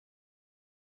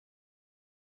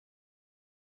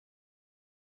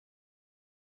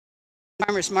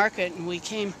farmer's market, and we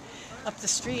came up the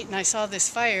street, and I saw this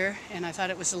fire, and I thought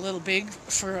it was a little big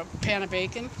for a pan of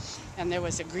bacon, and there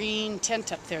was a green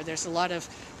tent up there. There's a lot of,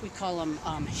 we call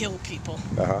them hill people.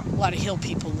 A lot of hill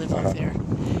people live up there.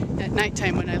 At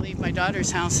nighttime, when I leave my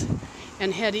daughter's house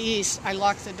and head east, I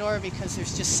lock the door because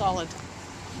there's just solid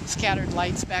scattered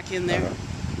lights back in there.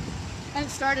 And it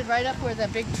started right up where the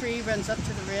big tree runs up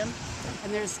to the rim,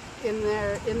 and there's in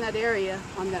that area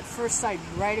on that first side,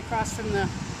 right across from the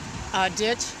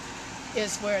ditch,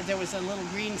 is where there was a little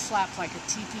green flap, like a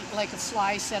teepee, like a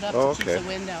fly set up to keep the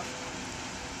wind out,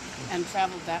 and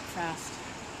traveled that fast.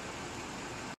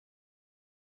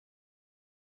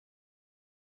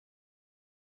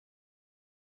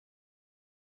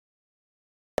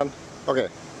 Okay.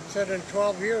 Said in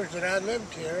 12 years that I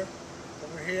lived here,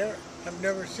 over here, I've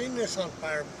never seen this on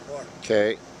fire before.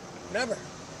 Okay. Never.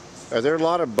 Are there a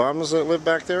lot of bums that live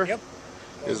back there? Yep.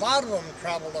 A lot of them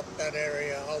travel up that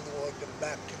area all the way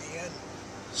back to the end.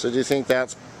 So do you think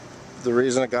that's the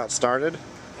reason it got started?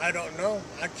 I don't know.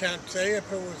 I can't say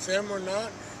if it was them or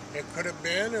not. It could have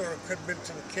been, or it could have been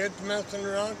some kids messing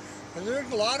around. But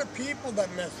there's a lot of people that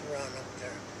mess around up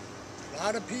there. A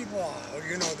lot of people,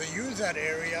 you know, they use that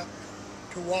area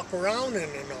to walk around in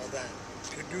and all that,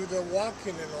 to do the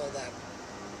walking and all that.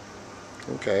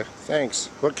 Okay, thanks.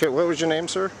 What was your name,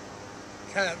 sir?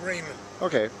 Raymond.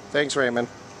 Okay, thanks, Raymond.